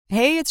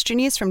Hey, it's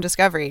Janice from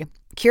Discovery.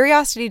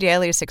 Curiosity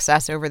Daily's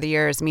success over the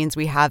years means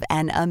we have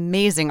an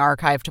amazing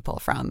archive to pull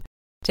from.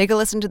 Take a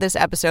listen to this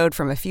episode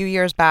from a few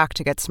years back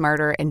to get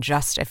smarter in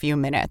just a few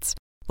minutes.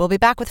 We'll be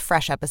back with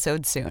fresh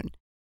episodes soon.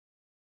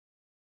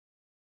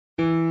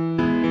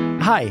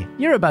 Hi,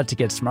 you're about to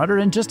get smarter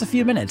in just a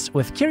few minutes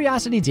with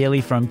Curiosity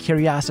Daily from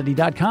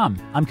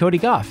Curiosity.com. I'm Cody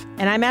Goff.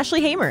 And I'm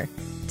Ashley Hamer.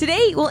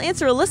 Today, we'll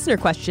answer a listener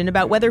question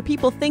about whether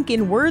people think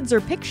in words or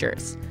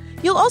pictures.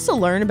 You'll also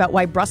learn about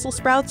why Brussels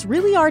sprouts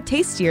really are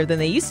tastier than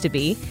they used to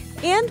be,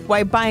 and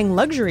why buying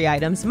luxury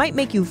items might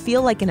make you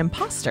feel like an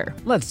imposter.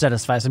 Let's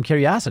satisfy some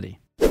curiosity.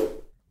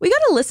 We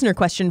got a listener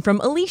question from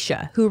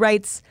Alicia, who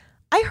writes,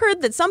 I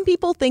heard that some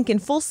people think in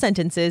full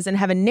sentences and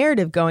have a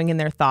narrative going in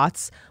their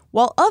thoughts,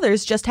 while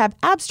others just have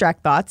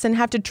abstract thoughts and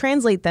have to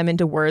translate them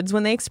into words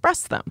when they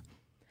express them.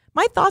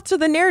 My thoughts are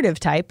the narrative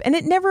type, and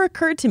it never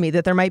occurred to me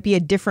that there might be a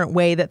different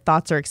way that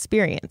thoughts are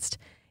experienced.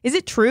 Is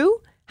it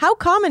true? How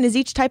common is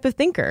each type of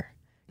thinker?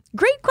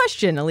 Great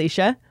question,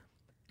 Alicia.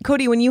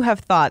 Cody, when you have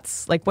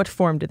thoughts, like what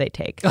form do they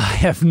take? I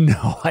have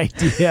no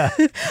idea.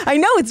 I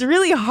know, it's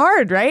really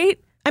hard, right?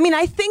 I mean,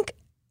 I think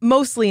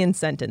mostly in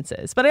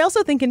sentences, but I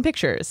also think in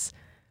pictures.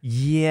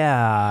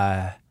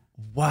 Yeah.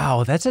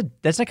 Wow, that's a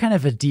kind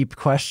of a deep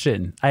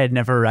question I had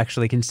never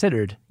actually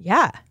considered.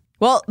 Yeah.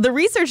 Well, the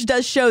research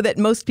does show that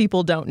most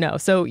people don't know,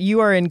 so you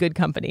are in good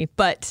company.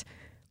 But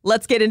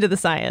let's get into the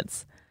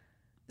science.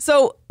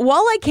 So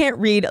while I can't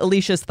read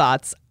Alicia's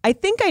thoughts, I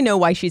think I know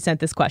why she sent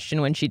this question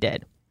when she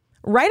did.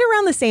 Right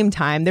around the same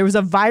time, there was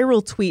a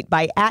viral tweet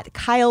by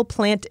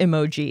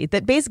 @KylePlantEmoji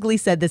that basically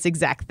said this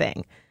exact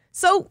thing.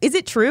 So is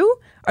it true?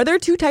 Are there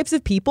two types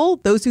of people,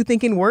 those who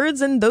think in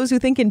words and those who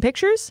think in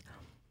pictures?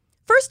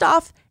 First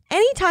off,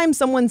 anytime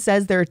someone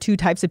says there are two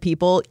types of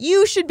people,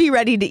 you should be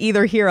ready to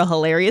either hear a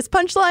hilarious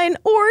punchline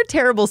or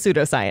terrible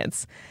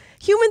pseudoscience.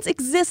 Humans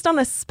exist on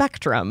a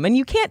spectrum, and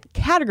you can't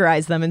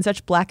categorize them in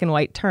such black and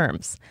white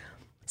terms.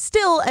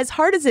 Still, as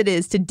hard as it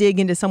is to dig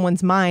into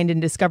someone's mind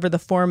and discover the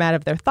format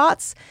of their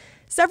thoughts,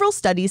 several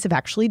studies have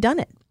actually done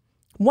it.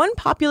 One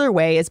popular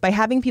way is by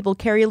having people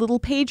carry little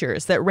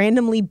pagers that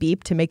randomly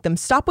beep to make them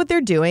stop what they're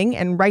doing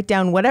and write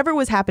down whatever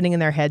was happening in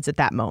their heads at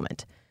that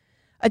moment.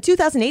 A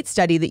 2008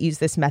 study that used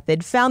this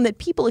method found that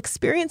people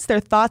experience their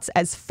thoughts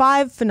as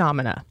 5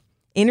 phenomena: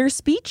 inner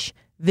speech,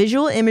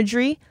 visual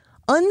imagery,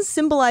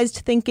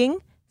 unsymbolized thinking,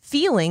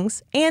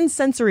 feelings, and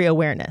sensory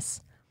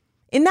awareness.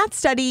 In that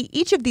study,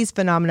 each of these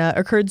phenomena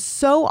occurred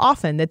so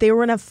often that they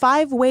were in a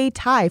 5-way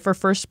tie for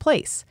first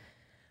place.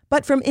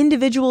 But from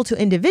individual to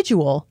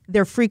individual,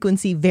 their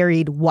frequency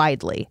varied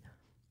widely.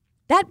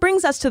 That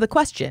brings us to the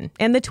question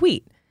and the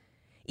tweet.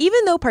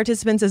 Even though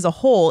participants as a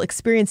whole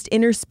experienced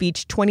inner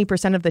speech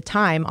 20% of the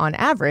time on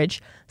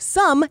average,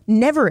 some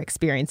never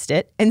experienced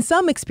it, and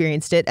some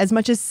experienced it as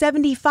much as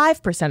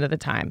 75% of the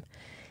time.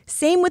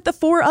 Same with the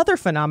 4 other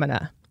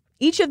phenomena.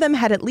 Each of them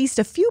had at least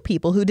a few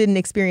people who didn't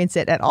experience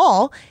it at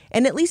all,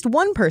 and at least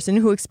one person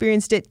who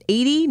experienced it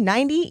 80,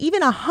 90,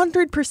 even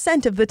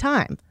 100% of the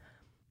time.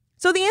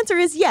 So the answer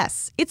is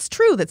yes, it's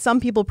true that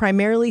some people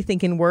primarily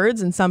think in words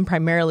and some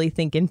primarily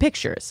think in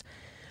pictures.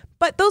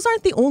 But those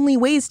aren't the only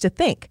ways to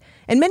think,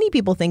 and many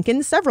people think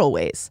in several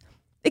ways.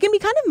 It can be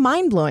kind of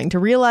mind-blowing to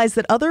realize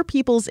that other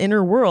people's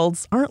inner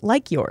worlds aren't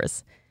like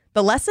yours.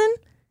 The lesson?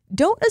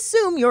 Don't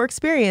assume your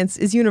experience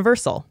is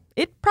universal.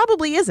 It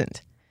probably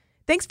isn't.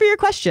 Thanks for your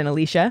question,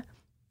 Alicia.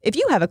 If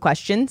you have a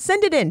question,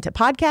 send it in to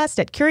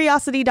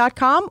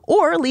podcast@curiosity.com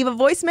or leave a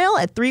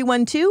voicemail at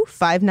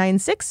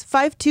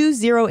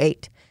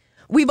 312-596-5208.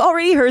 We've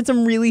already heard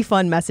some really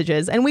fun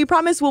messages, and we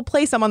promise we'll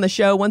play some on the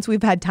show once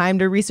we've had time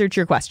to research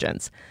your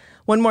questions.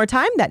 One more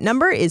time, that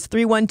number is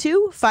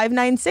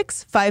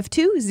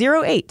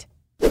 312-596-5208.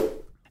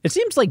 It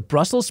seems like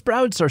Brussels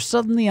sprouts are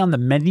suddenly on the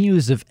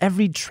menus of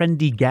every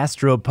trendy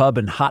gastropub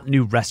and hot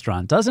new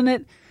restaurant, doesn't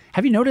it?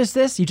 Have you noticed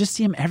this? You just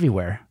see them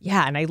everywhere.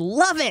 Yeah, and I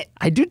love it.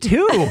 I do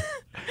too.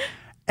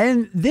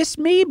 And this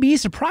may be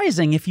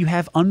surprising if you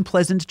have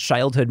unpleasant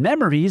childhood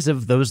memories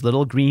of those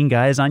little green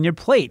guys on your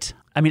plate.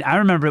 I mean, I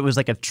remember it was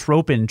like a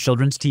trope in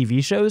children's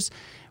TV shows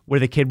where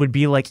the kid would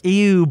be like,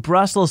 ew,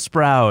 Brussels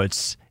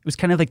sprouts. It was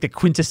kind of like the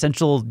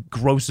quintessential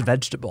gross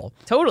vegetable.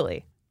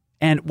 Totally.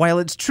 And while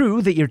it's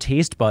true that your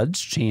taste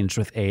buds change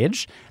with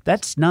age,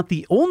 that's not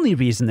the only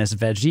reason this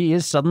veggie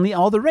is suddenly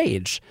all the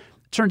rage.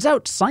 Turns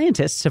out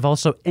scientists have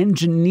also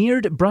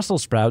engineered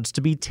Brussels sprouts to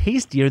be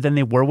tastier than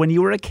they were when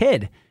you were a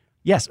kid.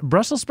 Yes,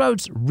 Brussels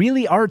sprouts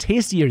really are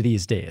tastier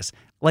these days,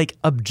 like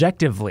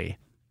objectively.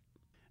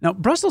 Now,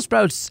 Brussels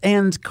sprouts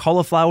and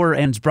cauliflower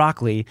and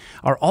broccoli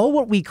are all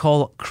what we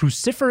call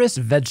cruciferous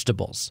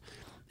vegetables.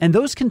 And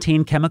those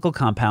contain chemical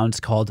compounds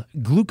called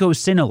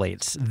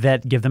glucosinolates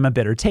that give them a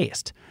bitter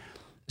taste.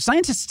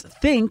 Scientists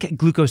think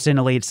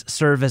glucosinolates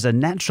serve as a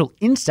natural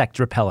insect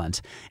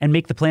repellent and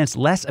make the plants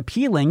less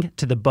appealing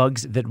to the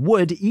bugs that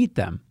would eat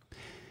them.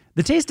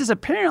 The taste is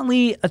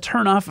apparently a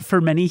turnoff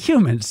for many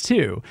humans,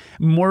 too,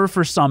 more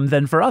for some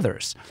than for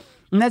others.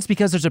 And that's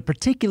because there's a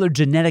particular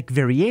genetic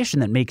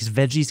variation that makes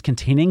veggies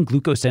containing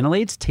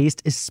glucosinolates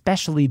taste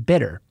especially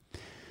bitter.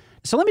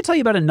 So let me tell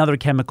you about another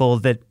chemical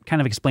that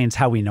kind of explains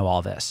how we know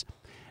all this.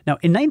 Now,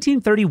 in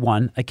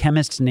 1931, a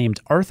chemist named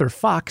Arthur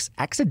Fox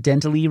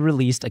accidentally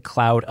released a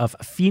cloud of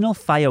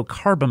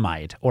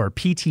phenylthiocarbamide, or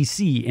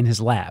PTC, in his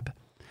lab.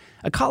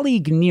 A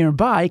colleague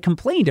nearby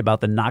complained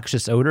about the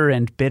noxious odor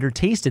and bitter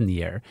taste in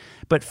the air,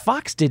 but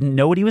Fox didn't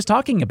know what he was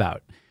talking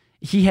about.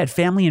 He had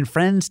family and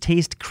friends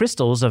taste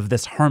crystals of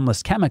this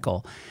harmless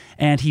chemical,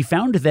 and he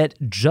found that,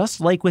 just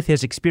like with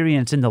his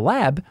experience in the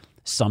lab,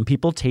 some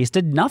people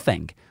tasted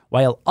nothing,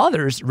 while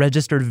others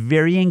registered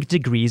varying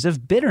degrees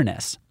of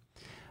bitterness.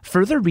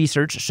 Further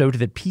research showed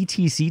that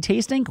PTC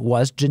tasting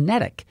was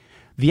genetic.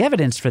 The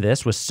evidence for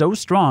this was so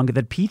strong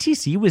that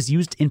PTC was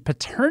used in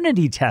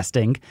paternity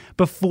testing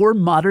before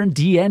modern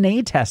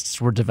DNA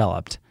tests were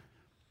developed.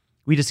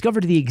 We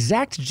discovered the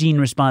exact gene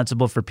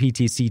responsible for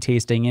PTC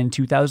tasting in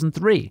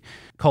 2003,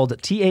 called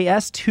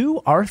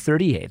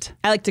TAS2R38.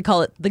 I like to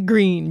call it the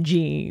green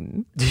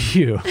gene. Do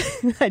you?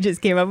 I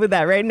just came up with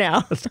that right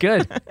now. That's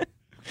good.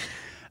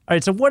 All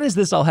right, so what does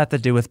this all have to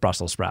do with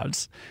Brussels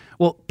sprouts?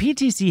 Well,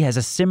 PTC has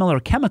a similar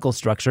chemical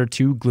structure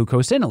to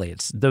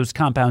glucosinolates, those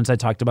compounds I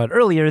talked about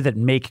earlier that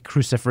make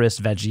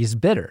cruciferous veggies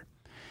bitter.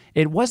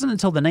 It wasn't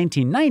until the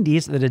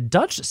 1990s that a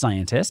Dutch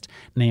scientist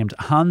named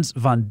Hans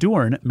van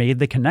Doorn made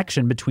the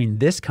connection between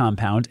this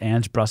compound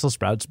and Brussels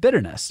sprouts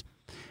bitterness.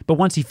 But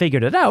once he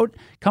figured it out,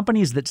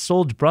 companies that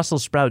sold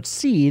Brussels sprout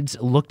seeds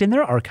looked in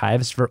their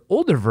archives for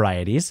older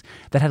varieties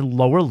that had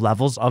lower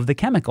levels of the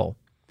chemical.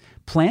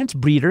 Plant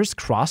breeders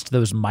crossed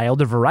those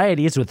milder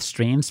varieties with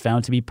strains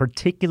found to be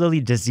particularly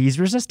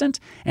disease-resistant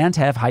and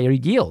have higher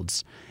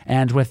yields.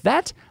 And with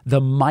that, the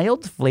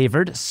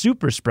mild-flavored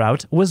Super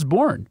Sprout was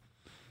born.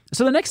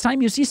 So the next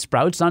time you see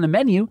sprouts on a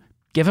menu,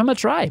 give them a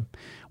try.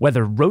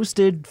 Whether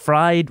roasted,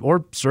 fried,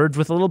 or served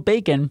with a little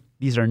bacon,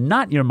 these are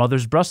not your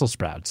mother's Brussels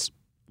sprouts.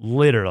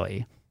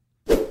 Literally.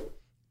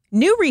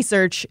 New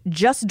research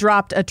just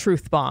dropped a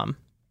truth bomb.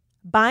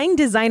 Buying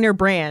designer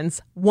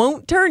brands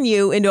won't turn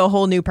you into a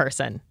whole new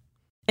person.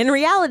 In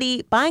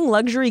reality, buying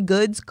luxury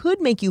goods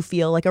could make you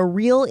feel like a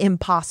real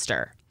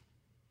imposter.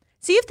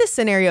 See if this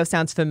scenario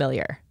sounds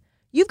familiar.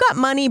 You've got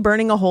money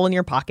burning a hole in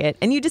your pocket,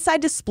 and you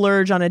decide to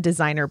splurge on a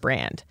designer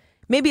brand.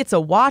 Maybe it's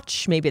a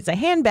watch, maybe it's a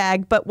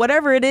handbag, but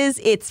whatever it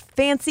is, it's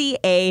fancy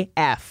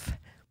AF.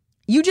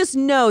 You just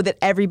know that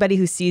everybody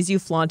who sees you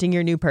flaunting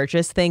your new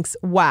purchase thinks,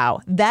 wow,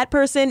 that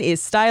person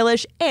is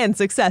stylish and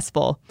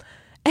successful.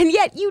 And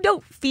yet you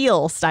don't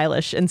feel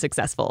stylish and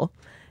successful.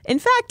 In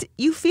fact,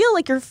 you feel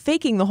like you're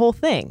faking the whole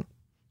thing.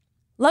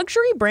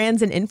 Luxury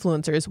brands and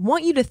influencers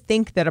want you to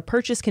think that a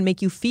purchase can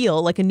make you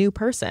feel like a new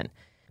person.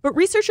 But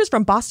researchers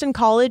from Boston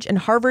College and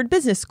Harvard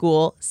Business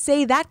School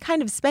say that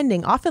kind of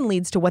spending often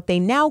leads to what they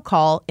now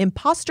call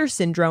imposter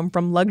syndrome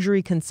from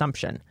luxury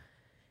consumption.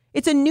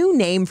 It's a new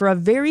name for a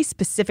very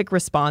specific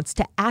response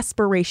to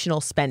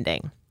aspirational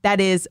spending. That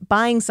is,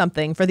 buying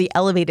something for the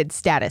elevated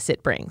status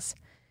it brings.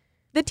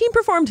 The team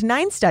performed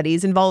 9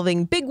 studies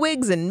involving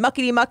bigwigs and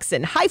muckety-mucks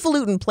in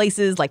highfalutin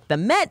places like the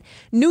Met,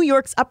 New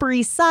York's Upper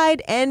East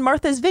Side, and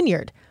Martha's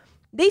Vineyard.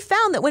 They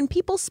found that when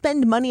people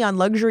spend money on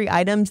luxury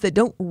items that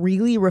don't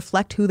really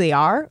reflect who they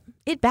are,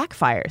 it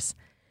backfires.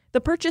 The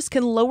purchase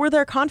can lower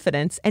their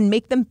confidence and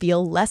make them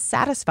feel less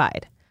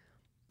satisfied.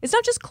 It's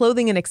not just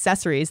clothing and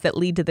accessories that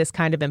lead to this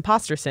kind of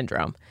imposter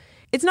syndrome.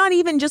 It's not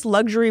even just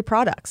luxury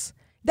products.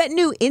 That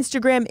new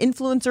Instagram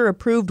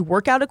influencer-approved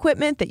workout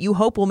equipment that you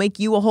hope will make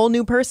you a whole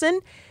new person,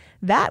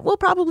 that will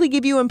probably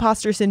give you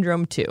imposter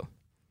syndrome too.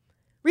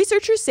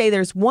 Researchers say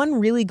there's one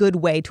really good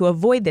way to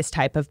avoid this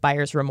type of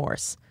buyer's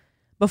remorse.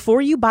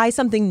 Before you buy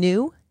something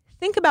new,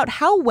 think about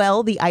how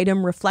well the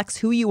item reflects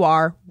who you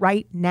are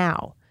right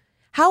now.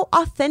 How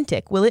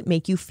authentic will it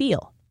make you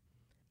feel?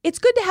 It's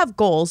good to have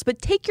goals,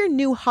 but take your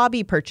new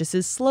hobby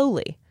purchases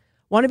slowly.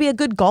 Want to be a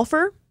good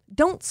golfer?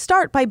 Don't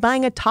start by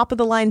buying a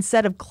top-of-the-line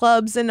set of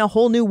clubs and a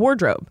whole new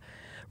wardrobe.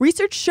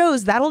 Research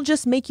shows that'll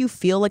just make you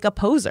feel like a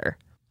poser.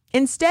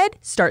 Instead,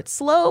 start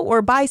slow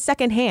or buy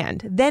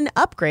secondhand, then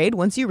upgrade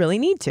once you really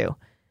need to.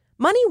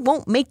 Money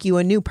won't make you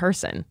a new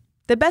person.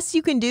 The best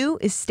you can do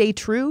is stay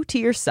true to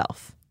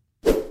yourself.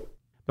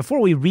 Before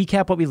we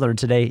recap what we learned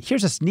today,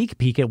 here's a sneak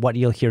peek at what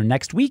you'll hear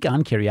next week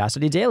on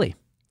Curiosity Daily.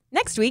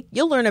 Next week,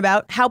 you'll learn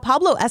about how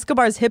Pablo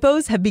Escobar's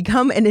hippos have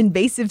become an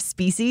invasive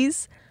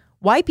species,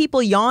 why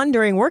people yawn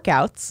during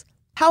workouts,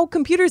 how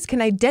computers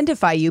can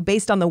identify you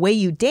based on the way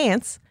you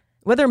dance,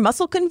 whether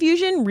muscle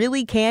confusion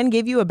really can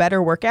give you a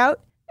better workout,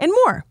 and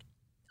more.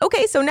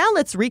 Okay, so now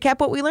let's recap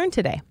what we learned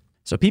today.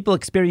 So people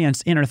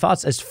experience inner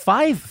thoughts as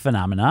 5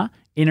 phenomena: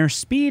 inner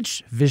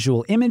speech,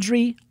 visual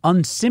imagery,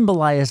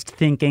 unsymbolized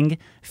thinking,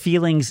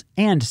 feelings,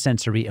 and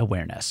sensory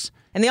awareness.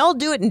 And they all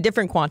do it in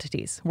different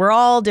quantities. We're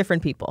all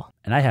different people.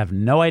 And I have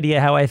no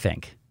idea how I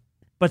think.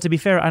 But to be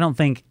fair, I don't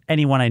think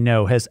anyone I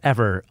know has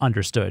ever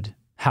understood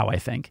how I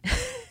think.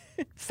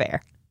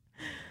 Fair.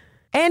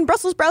 And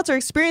Brussels sprouts are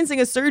experiencing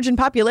a surge in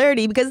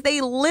popularity because they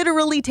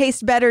literally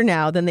taste better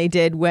now than they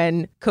did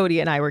when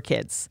Cody and I were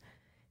kids.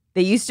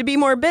 They used to be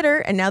more bitter,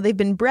 and now they've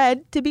been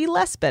bred to be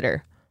less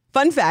bitter.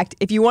 Fun fact,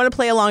 if you want to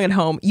play along at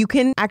home, you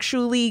can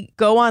actually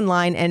go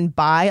online and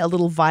buy a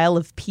little vial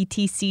of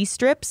PTC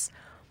strips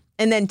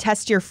and then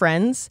test your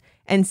friends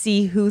and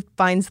see who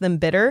finds them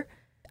bitter.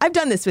 I've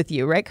done this with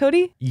you, right,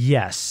 Cody?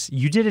 Yes.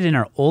 You did it in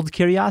our old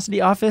Curiosity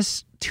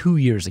office 2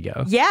 years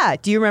ago. Yeah.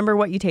 Do you remember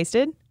what you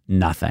tasted?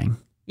 Nothing.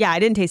 Yeah, I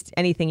didn't taste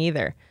anything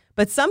either.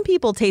 But some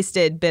people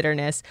tasted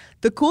bitterness.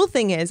 The cool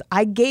thing is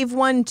I gave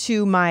one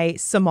to my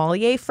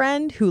sommelier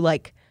friend who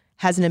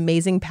has an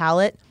amazing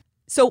palate.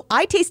 So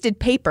I tasted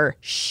paper.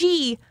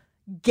 She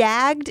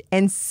gagged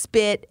and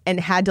spit and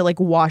had to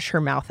wash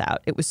her mouth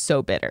out. It was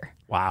so bitter.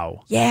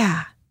 Wow.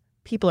 Yeah.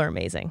 People are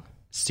amazing.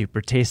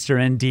 Super taster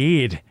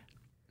indeed.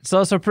 It's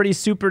also pretty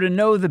super to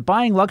know that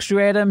buying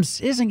luxury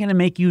items isn't going to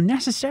make you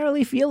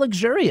necessarily feel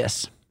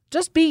luxurious.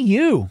 Just be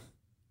you.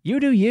 You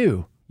do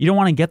you. You don't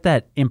want to get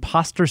that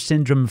imposter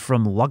syndrome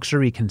from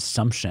luxury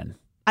consumption.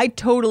 I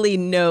totally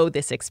know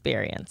this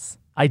experience.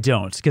 I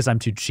don't, because I'm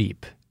too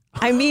cheap.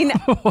 I mean,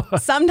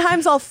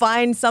 sometimes I'll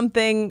find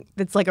something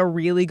that's a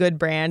really good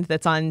brand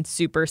that's on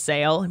super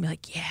sale and be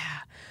like, yeah,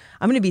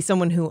 I'm going to be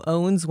someone who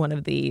owns one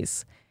of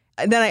these.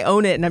 And then I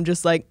own it and I'm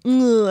just like,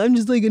 I'm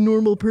just a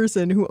normal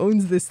person who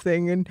owns this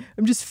thing and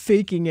I'm just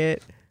faking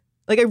it.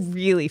 I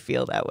really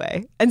feel that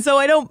way. And so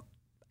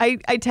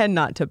I tend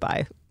not to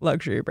buy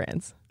luxury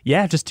brands.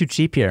 Yeah, just too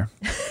cheap here.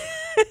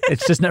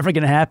 It's just never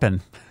going to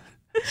happen.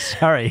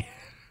 Sorry.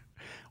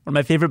 One of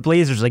my favorite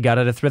blazers I got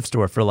at a thrift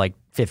store for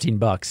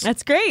 $15.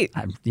 That's great.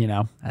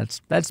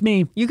 That's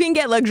me. You can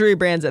get luxury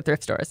brands at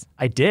thrift stores.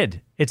 I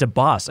did. It's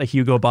a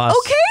Hugo Boss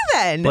Okay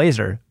then.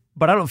 blazer.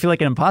 But I don't feel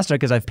like an imposter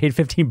because I've paid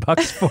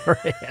 $15 for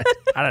it.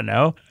 I don't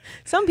know.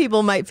 Some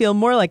people might feel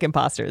more like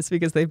imposters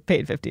because they've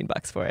paid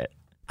 $15 for it.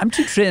 I'm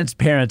too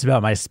transparent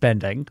about my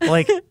spending.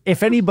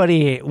 If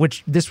anybody,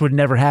 which this would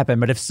never happen,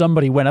 but if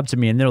somebody went up to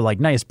me and they're like,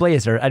 nice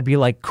blazer, I'd be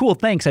like, cool,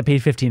 thanks. I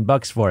paid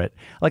 $15 for it.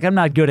 I'm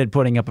not good at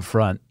putting up a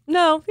front.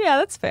 No, yeah,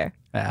 that's fair.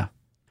 Yeah.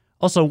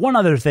 Also, one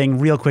other thing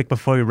real quick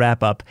before we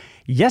wrap up.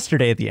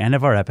 Yesterday at the end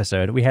of our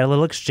episode, we had a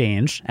little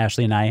exchange,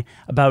 Ashley and I,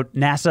 about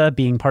NASA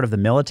being part of the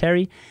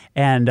military.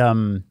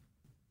 And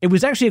it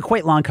was actually a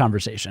quite long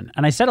conversation.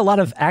 And I said a lot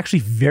of actually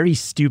very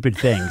stupid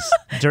things.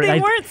 They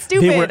weren't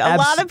stupid. A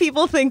lot of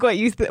people think what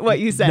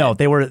you said. No,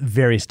 they were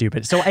very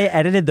stupid. So I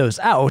edited those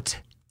out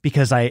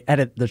because I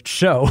edit the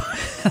show.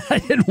 I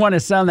didn't want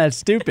to sound that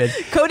stupid.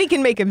 Cody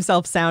can make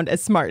himself sound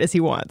as smart as he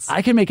wants.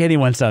 I can make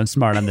anyone sound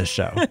smart on this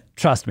show.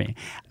 Trust me.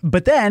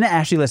 But then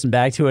Ashley listened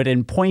back to it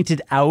and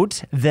pointed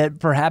out that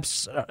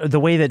perhaps the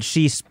way that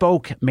she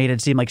spoke made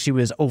it seem like she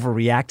was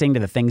overreacting to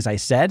the things I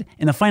said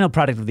in the final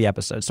product of the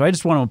episode. So I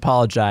just want to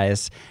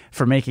apologize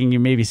for making you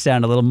maybe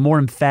sound a little more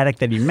emphatic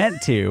than you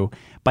meant to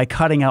by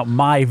cutting out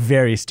my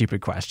very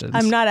stupid questions.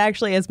 I'm not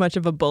actually as much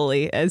of a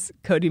bully as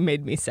Cody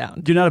made me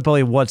sound. You're not a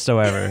bully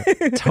whatsoever.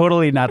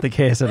 Totally not the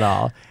case at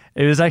all.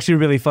 It was actually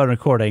really fun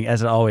recording,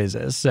 as it always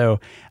is. So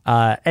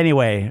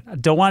anyway,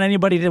 don't want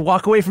anybody to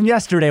walk away from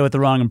yesterday with the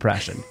wrong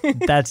impression.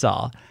 That's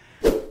all.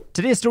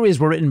 Today's stories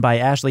were written by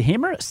Ashley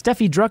Hamer,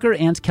 Steffi Drucker,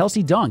 and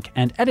Kelsey Dunk,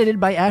 and edited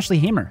by Ashley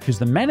Hamer, who's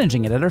the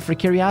managing editor for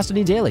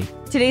Curiosity Daily.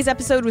 Today's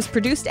episode was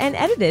produced and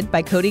edited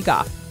by Cody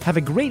Goff. Have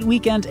a great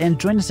weekend and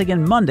join us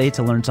again Monday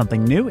to learn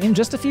something new in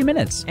just a few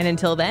minutes. And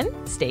until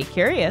then, stay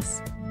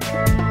curious.